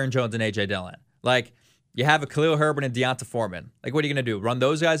have an Aaron Jones and AJ Dillon. Like, you have a Khalil Herbert and Deonta Foreman. Like, what are you going to do? Run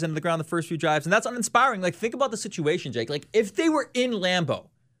those guys into the ground the first few drives? And that's uninspiring. Like, think about the situation, Jake. Like, if they were in Lambeau,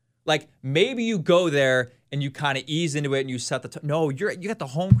 like, maybe you go there and you kind of ease into it and you set the no, you got the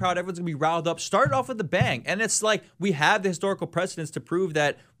home crowd. Everyone's going to be riled up. Start it off with a bang. And it's like, we have the historical precedents to prove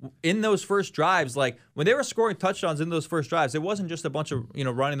that in those first drives, like, when they were scoring touchdowns in those first drives, it wasn't just a bunch of,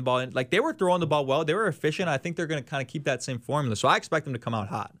 running the ball in. Like, they were throwing the ball well. They were efficient. I think they're going to kind of keep that same formula. So I expect them to come out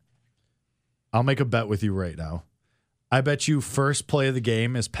hot. I'll make a bet with you right now. I bet you first play of the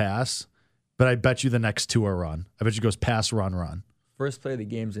game is pass, but I bet you the next two are run. I bet you it goes pass, run. First play of the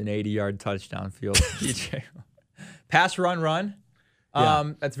game's an 80-yard touchdown field. DJ. Pass, run.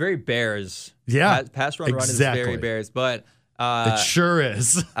 Yeah. That's very Bears. Yeah. Pass, run is very Bears. But it sure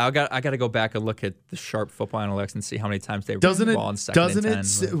is. I got to go back and look at the Sharp Football Analytics and see how many times they run the ball in second and 10.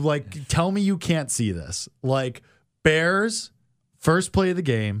 Doesn't it, like, tell me you can't see this. Like, Bears, first play of the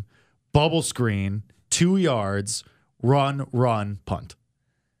game, bubble screen, 2 yards, run, punt.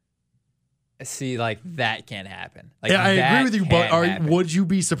 See, like, that can't happen. Like, yeah, I agree with you, but would you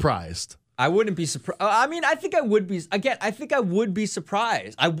be surprised? I wouldn't be surprised. I mean, I think I would be. Again, I think I would be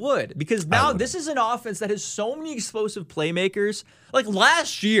surprised. I would. Because now this is an offense that has so many explosive playmakers. Like,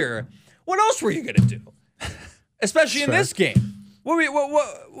 last year, what else were you going to do? Especially in this game.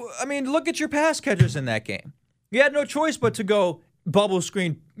 I mean, look at your pass catchers in that game. You had no choice but to go bubble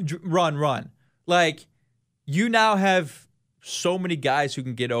screen, run. Like, you now have so many guys who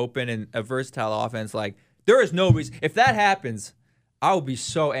can get open in a versatile offense. Like, there is no reason. If that happens, I will be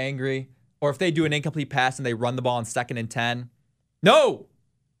so angry. Or if they do an incomplete pass and they run the ball on 2nd and 10. No!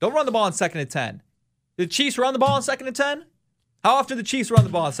 Don't run the ball on 2nd and 10. Did the Chiefs run the ball on 2nd and 10? How often do the Chiefs run the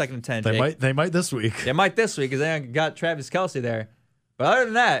ball on 2nd and 10, Jake? They might this week. They might this week because they got Travis Kelce there. But other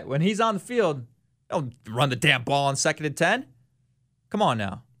than that, when he's on the field, don't run the damn ball on 2nd and 10. Come on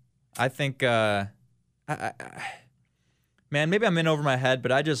now. I think, man, maybe I'm in over my head,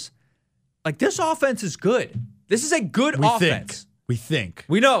 but I just, like, this offense is good. This is a good offense. We think.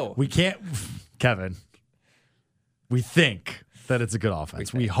 We know. We can't, Kevin. We think that it's a good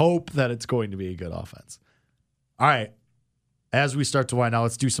offense. We hope that it's going to be a good offense. All right. As we start to wind out,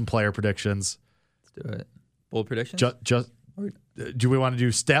 let's do some player predictions. Let's do it. Bold predictions? Do we want to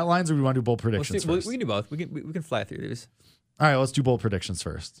do stat lines or do we want to do bold predictions first? We can do both. We can fly through these. All right, let's do bold predictions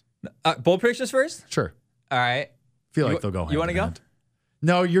first. Bold predictions first? Sure. All right. Feel like they'll go hand You want to go? hand.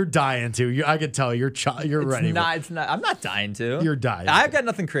 No, you're dying to. I can tell you're ready. It's not. I'm not dying to. You're dying. I've got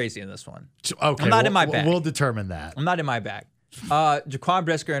nothing crazy in this one. Okay, I'm not in my bag. We'll determine that. I'm not in my bag. Jaquan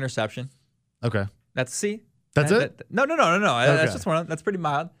Brisker interception. Okay. That's C. That's it? No. Okay. That's just one. That's pretty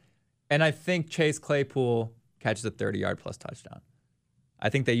mild. And I think Chase Claypool catches a 30-yard plus touchdown. I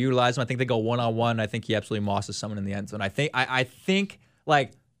think they utilize him. I think they go one-on-one. I think he absolutely mosses someone in the end zone. I think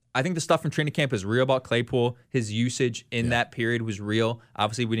like I think the stuff from training camp is real about Claypool. His usage in that period was real.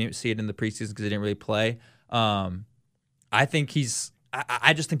 Obviously, we didn't see it in the preseason because he didn't really play. I think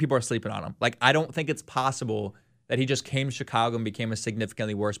I just think people are sleeping on him. Like, I don't think it's possible that he just came to Chicago and became a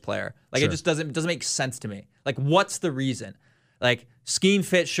significantly worse player. Like, it just doesn't make sense to me. Like, what's the reason? Like, scheme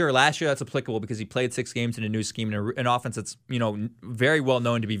fit, sure. Last year that's applicable because he played 6 games in a new scheme and an offense that's, very well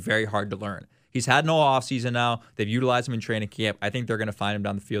known to be very hard to learn. He's had no offseason now. They've utilized him in training camp. I think they're going to find him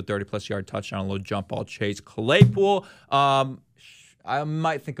down the field, 30-plus yard touchdown, a little jump ball chase. Claypool, I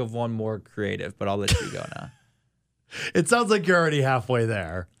might think of one more creative, but I'll let you go now. It sounds like you're already halfway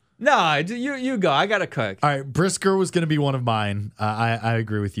there. No, you go. I got to cook. All right, Brisker was going to be one of mine. I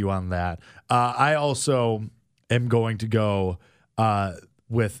agree with you on that. I also am going to go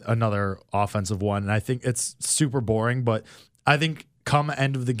with another offensive one, and I think it's super boring, but I think come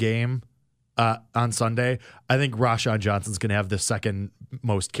end of the game on Sunday, I think Rashawn Johnson's going to have the second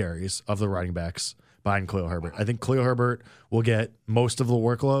most carries of the running backs behind Khalil Herbert. I think Khalil Herbert will get most of the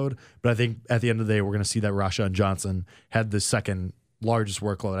workload, but I think at the end of the day, we're going to see that Rashawn Johnson had the second largest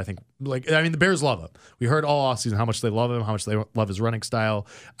workload. I think, the Bears love him. We heard all offseason how much they love him, how much they love his running style.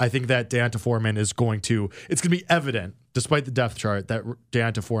 I think that D'Onta Foreman it's going to be evident, despite the depth chart, that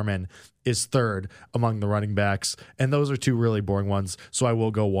D'Onta Foreman is third among the running backs. And those are two really boring ones. So I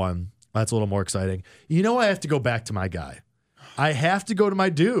will go one. That's a little more exciting. I have to go back to my guy. I have to go to my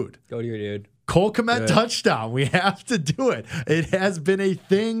dude. Go to your dude. Cole Kmet touchdown. We have to do it. It has been a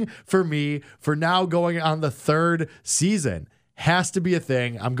thing for me for now going on the 3rd season. Has to be a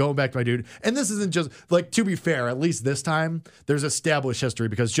thing. I'm going back to my dude. And this isn't just, to be fair, at least this time, there's established history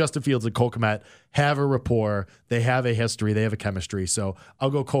because Justin Fields and Cole Kmet have a rapport. They have a history. They have a chemistry. So I'll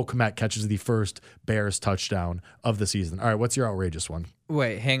go Cole Kmet catches the first Bears touchdown of the season. All right, what's your outrageous one?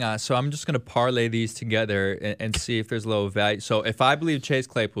 Wait, hang on. So I'm just going to parlay these together and see if there's a little value. So if I believe Chase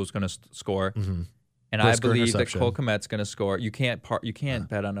Claypool is going to score, and Brisker I believe that interception. Cole Kmet's going to score, you can't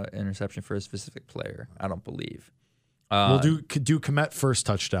bet on an interception for a specific player. I don't believe. We'll do Kmet first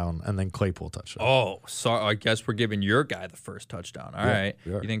touchdown and then Claypool touchdown. Oh, sorry. I guess we're giving your guy the first touchdown. All right.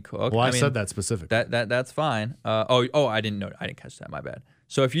 Yeah. You think? Okay. Well, I said that specifically. That's fine. I didn't know. I didn't catch that. My bad.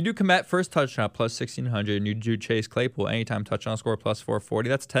 So if you do Kmet first touchdown plus 1,600, and you do Chase Claypool anytime touchdown score plus 440,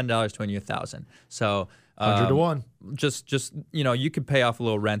 that's $10 to win you 1,000. So 100 to 1. Just you could pay off a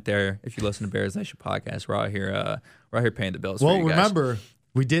little rent there if you listen to Bears Nation podcast. We're out here paying the bills. Well, for you guys. remember.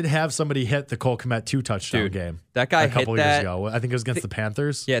 We did have somebody hit the Cole Kmet 2 touchdown game. That guy a couple hit years that ago. I think it was against the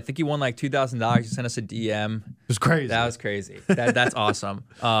Panthers. Yeah, I think he won like $2,000. He sent us a DM. It was crazy. That was crazy. That's awesome.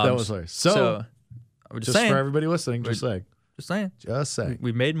 That was hilarious. So I'm just for everybody listening, just saying. Just saying.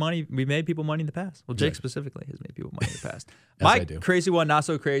 We've made money. We made people money in the past. Well, Jake specifically has made people money in the past. My crazy one, not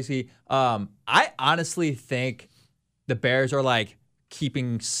so crazy. I honestly think the Bears are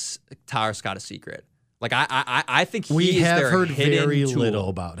keeping Tyler Scott a secret. I think we have their heard hidden very tool. little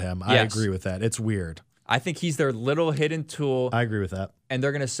about him. I agree with that. It's weird. I think he's their little hidden tool. I agree with that. And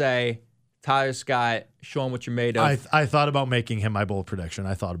they're gonna say, Tyler Scott, show him what you're made of. I thought about making him my bold prediction.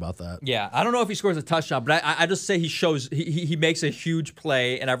 I thought about that. Yeah, I don't know if he scores a touchdown, but I just say he makes a huge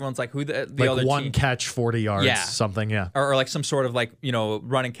play, and everyone's like, who the other one team? catch, 40 yards, something, yeah. Or some sort of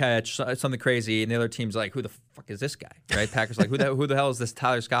running catch, something crazy, and the other team's like, who the fuck is this guy? Right? Packers like, who the hell is this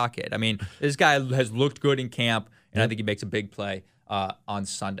Tyler Scott kid? I mean, this guy has looked good in camp, and I think he makes a big play on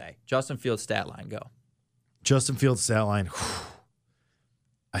Sunday. Justin Fields stat line, go. Justin Fields stat line.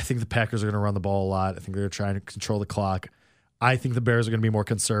 I think the Packers are going to run the ball a lot. I think they're trying to control the clock. I think the Bears are going to be more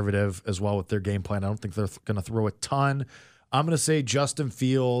conservative as well with their game plan. I don't think they're going to throw a ton. I'm going to say Justin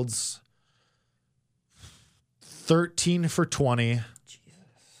Fields, 13 for 20,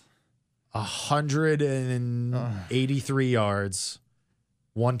 183 yards,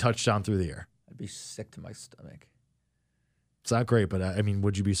 1 touchdown through the air. I'd be sick to my stomach. It's not great, but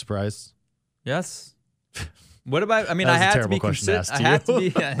would you be surprised? Yes. What about? I mean, That was I a had to terrible be question to consistent. ask I had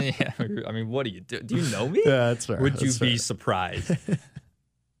you. to be. Yeah, I mean, what do you do? Do you know me? Yeah, that's fair. Would you That's be fair. surprised?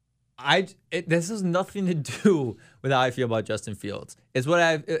 This has nothing to do with how I feel about Justin Fields. It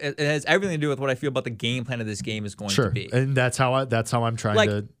has everything to do with what I feel about the game plan of this game is going to be. And that's how I'm trying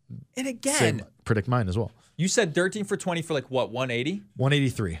to And again, predict mine as well. you said 13 for 20 for 180?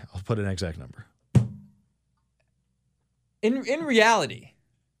 183. I'll put an exact number. In reality,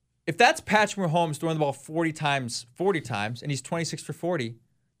 if that's Patrick Mahomes throwing the ball 40 times, and he's 26 for 40,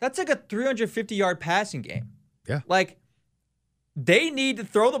 that's like a 350-yard passing game. Yeah. They need to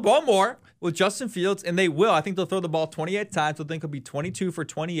throw the ball more with Justin Fields, and they will. I think they'll throw the ball 28 times. I think he'll be 22 for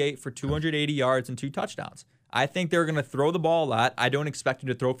 28 for 280 yards and 2 touchdowns. I think they're going to throw the ball a lot. I don't expect him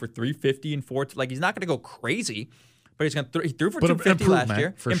to throw for 350 and 4. He's not going to go crazy, but he threw for But 250 last improvement,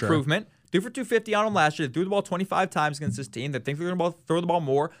 year. for sure. Improvement. Threw for 250 on him last year. They threw the ball 25 times against this team. They think they're going to throw the ball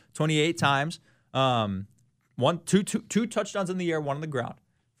more, 28 times. Two touchdowns in the air, one on the ground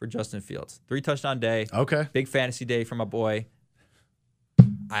for Justin Fields. 3 touchdown day. Okay. Big fantasy day for my boy.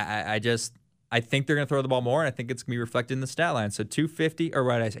 I think they're going to throw the ball more, and I think it's going to be reflected in the stat line. So 250, or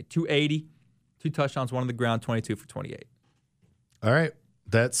what did I say? 280, 2 touchdowns, 1 on the ground, 22 for 28. All right.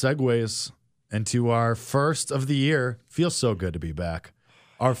 That segues into our first of the year. Feels so good to be back.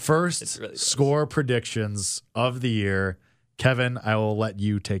 Our first really does. score predictions of the year. Kevin, I will let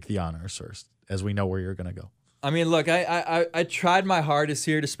you take the honors first, as we know where you're going to go. I mean, look, I tried my hardest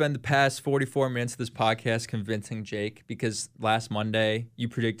here to spend the past 44 minutes of this podcast convincing Jake, because last Monday you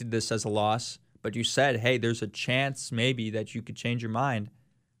predicted this as a loss, but you said, hey, there's a chance maybe that you could change your mind,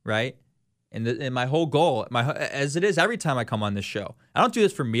 right? And my whole goal, as it is every time I come on this show, I don't do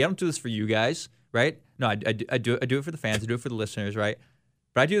this for me. I don't do this for you guys, right? No, I do it for the fans. I do it for the listeners, right?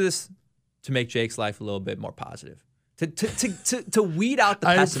 But I do this to make Jake's life a little bit more positive. To weed out the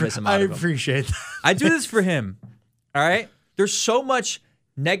pessimism out of him. I appreciate that. I do this for him. All right? There's so much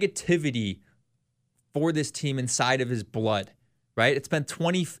negativity for this team inside of his blood, right? It's been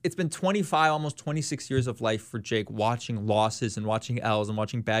 25, almost 26 years of life for Jake watching losses and watching L's and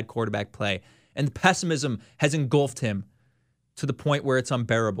watching bad quarterback play. And the pessimism has engulfed him to the point where it's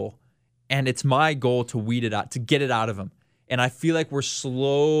unbearable. And it's my goal to weed it out, to get it out of him. And I feel like we're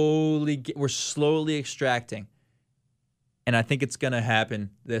slowly extracting. And I think it's going to happen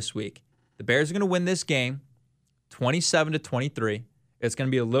this week. The Bears are going to win this game 27-23. It's going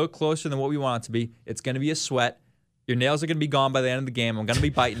to be a little closer than what we want it to be. It's going to be a sweat. Your nails are going to be gone by the end of the game. I'm going to be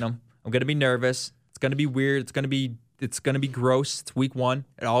biting them. I'm going to be nervous. It's going to be weird. It's going to be gross. It's week 1.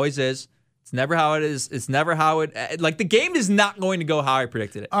 It always is. It's never how it is. It's never how it like the game is not going to go how I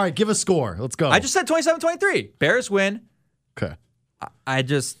predicted it. All right, give a score. Let's go. I just said 27-23. Bears win. Okay.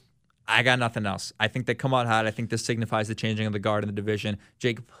 I got nothing else. I think they come out hot. I think this signifies the changing of the guard in the division.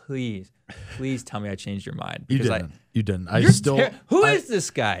 Jake, please tell me I changed your mind. You didn't. You didn't. Who is this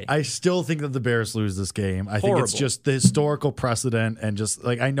guy? I still think that the Bears lose this game. I think Horrible. it's just the historical precedent, and just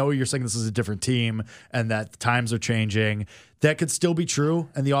like, I know you're saying this is a different team and that times are changing. That could still be true,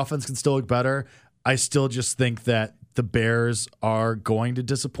 and the offense can still look better. I still just think that the Bears are going to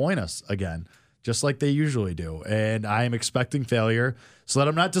disappoint us again, just like they usually do. And I am expecting failure so that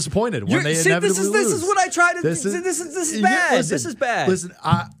I'm not disappointed when they inevitably lose. This is what I try to. This is bad. This is bad. Listen,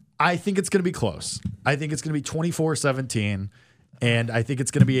 I think it's going to be close. I think it's going to be 24-17. And I think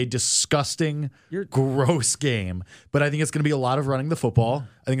it's going to be a disgusting, gross game. But I think it's going to be a lot of running the football.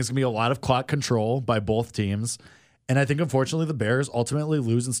 I think it's going to be a lot of clock control by both teams. And I think, unfortunately, the Bears ultimately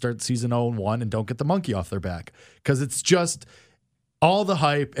lose and start the season 0-1 and don't get the monkey off their back. Because it's just all the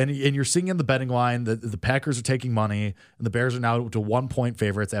hype, and you're seeing in the betting line that the Packers are taking money, and the Bears are now to 1-point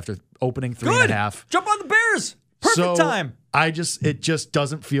favorites after opening 3.5. Jump on the Bears. Perfect time. It just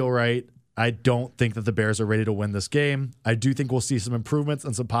doesn't feel right. I don't think that the Bears are ready to win this game. I do think we'll see some improvements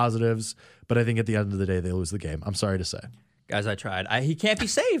and some positives, but I think at the end of the day, they lose the game. I'm sorry to say. Guys, I tried. He can't be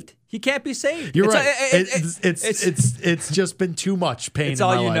saved. He can't be saved. You're right. It's just been too much pain. It's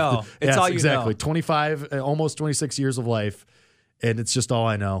all in my you life. know. It's all you exactly. know. 25, almost 26 years of life, and it's just all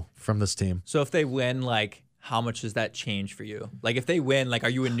I know from this team. So if they win, like, how much does that change for you? Like, if they win, like, are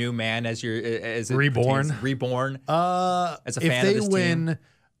you a new man as reborn? Reborn. As a fan of this team? If they win,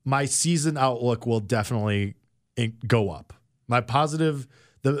 my season outlook will definitely go up. My positive.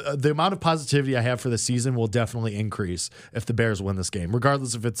 The amount of positivity I have for the season will definitely increase if the Bears win this game,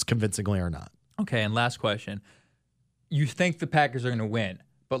 regardless if it's convincingly or not. Okay, and last question. You think the Packers are going to win,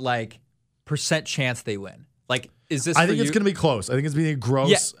 but, like, percent chance they win. Like, is this I think it's going to be close. I think it's going to be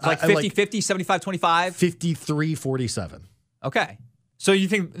gross. Yeah, like 50-50, 75-25? 53-47. Okay. So you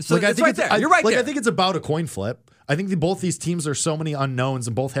think – so like, it's right there. You're right there. I think it's about a coin flip. I think both these teams are so many unknowns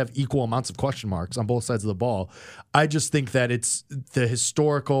and both have equal amounts of question marks on both sides of the ball. I just think that it's the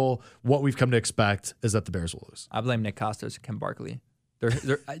historical, what we've come to expect is that the Bears will lose. I blame Nick Costas and Ken Barkley. They're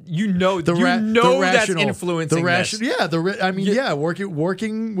that's influencing this. Yeah,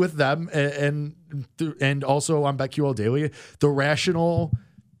 working with them and also on BetQL Daily, the rational,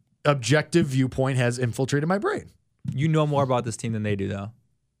 objective viewpoint has infiltrated my brain. You know more about this team than they do, though.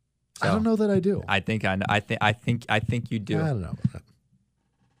 So, I don't know that I do. I think I know. I think you do. I don't know.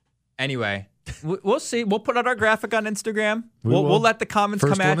 Anyway, we'll see. We'll put out our graphic on Instagram. We'll let the comments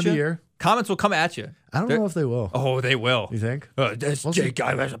First come at one you. Of the year. Comments will come at you. I don't know if they will. Oh, they will. You think? This Jake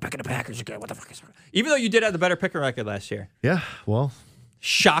guy has a pick in the Packers again. What the fuck is? Even though you did have the better picker record last year. Yeah. Well.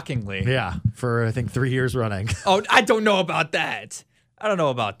 Shockingly. Yeah. For I think 3 years running. Oh, I don't know about that. I don't know.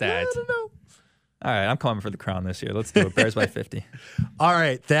 I don't know. All right, I'm coming for the crown this year. Let's do it. Bears by 50. All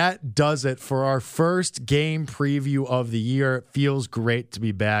right, that does it for our first game preview of the year. It feels great to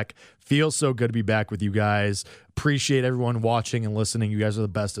be back. Feels so good to be back with you guys. Appreciate everyone watching and listening. You guys are the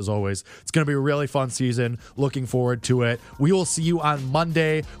best as always. It's going to be a really fun season. Looking forward to it. We will see you on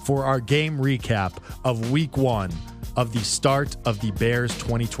Monday for our game recap of week 1 of the start of the Bears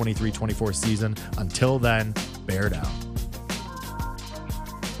 2023-24 season. Until then, bear down.